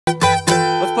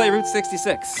Route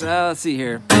 66. Let's see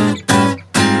here.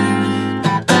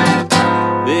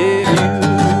 If you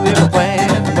ever plan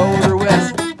to motor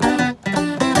west,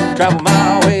 travel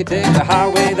my way, take the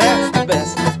highway, that's the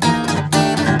best.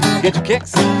 Get your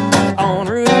kicks on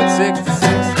Route 66.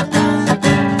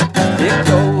 It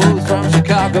goes from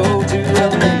Chicago to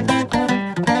LA,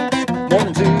 more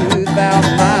than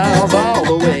 2,000 miles all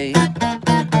the way.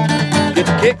 Get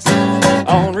your kicks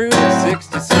on Route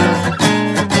 66.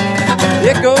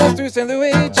 It goes through St.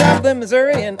 Louis, Joplin,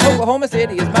 Missouri, and Oklahoma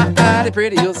City is mighty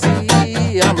pretty. You'll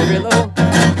see Amarillo,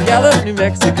 Gallup, New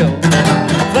Mexico,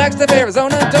 Flagstaff,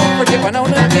 Arizona. Don't forget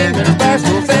Winona, Kingman,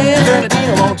 Barstow, San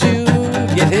Bernardino. Won't you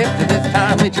get hip to this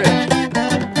timely trip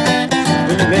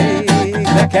when you make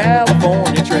that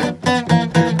California trip?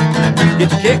 Get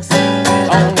your kicks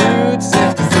on Route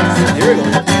 66. Here we go.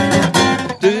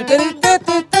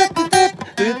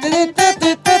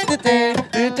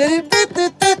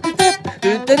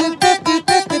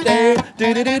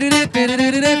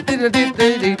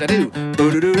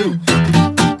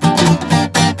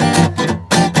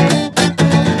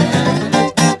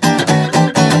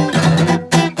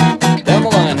 Down the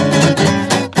line.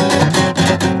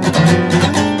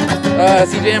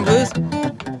 C-Jam Blues.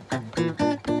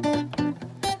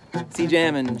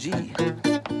 C-Jam and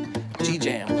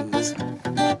G-Jam Blues.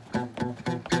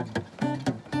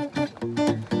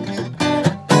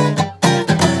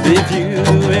 If you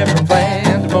ever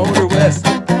plan to motor west,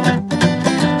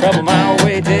 travel my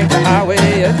way, take the highway,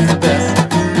 it's the best.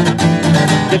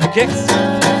 Get your kicks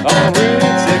on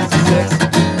Route 66.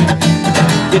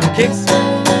 Get your kicks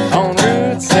on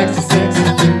Route 66.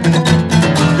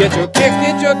 Get your kicks,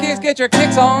 get your kicks, get your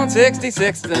kicks on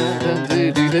 66.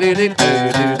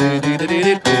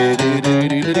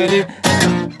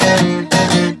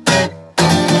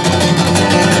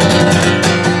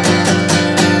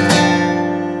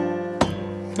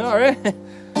 All right,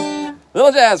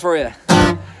 little jazz for you.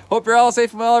 Hope you're all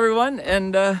safe and well, everyone,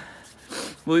 and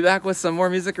we'll be back with some more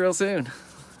music real soon.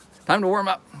 Time to warm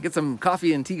up, get some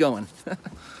coffee and tea going.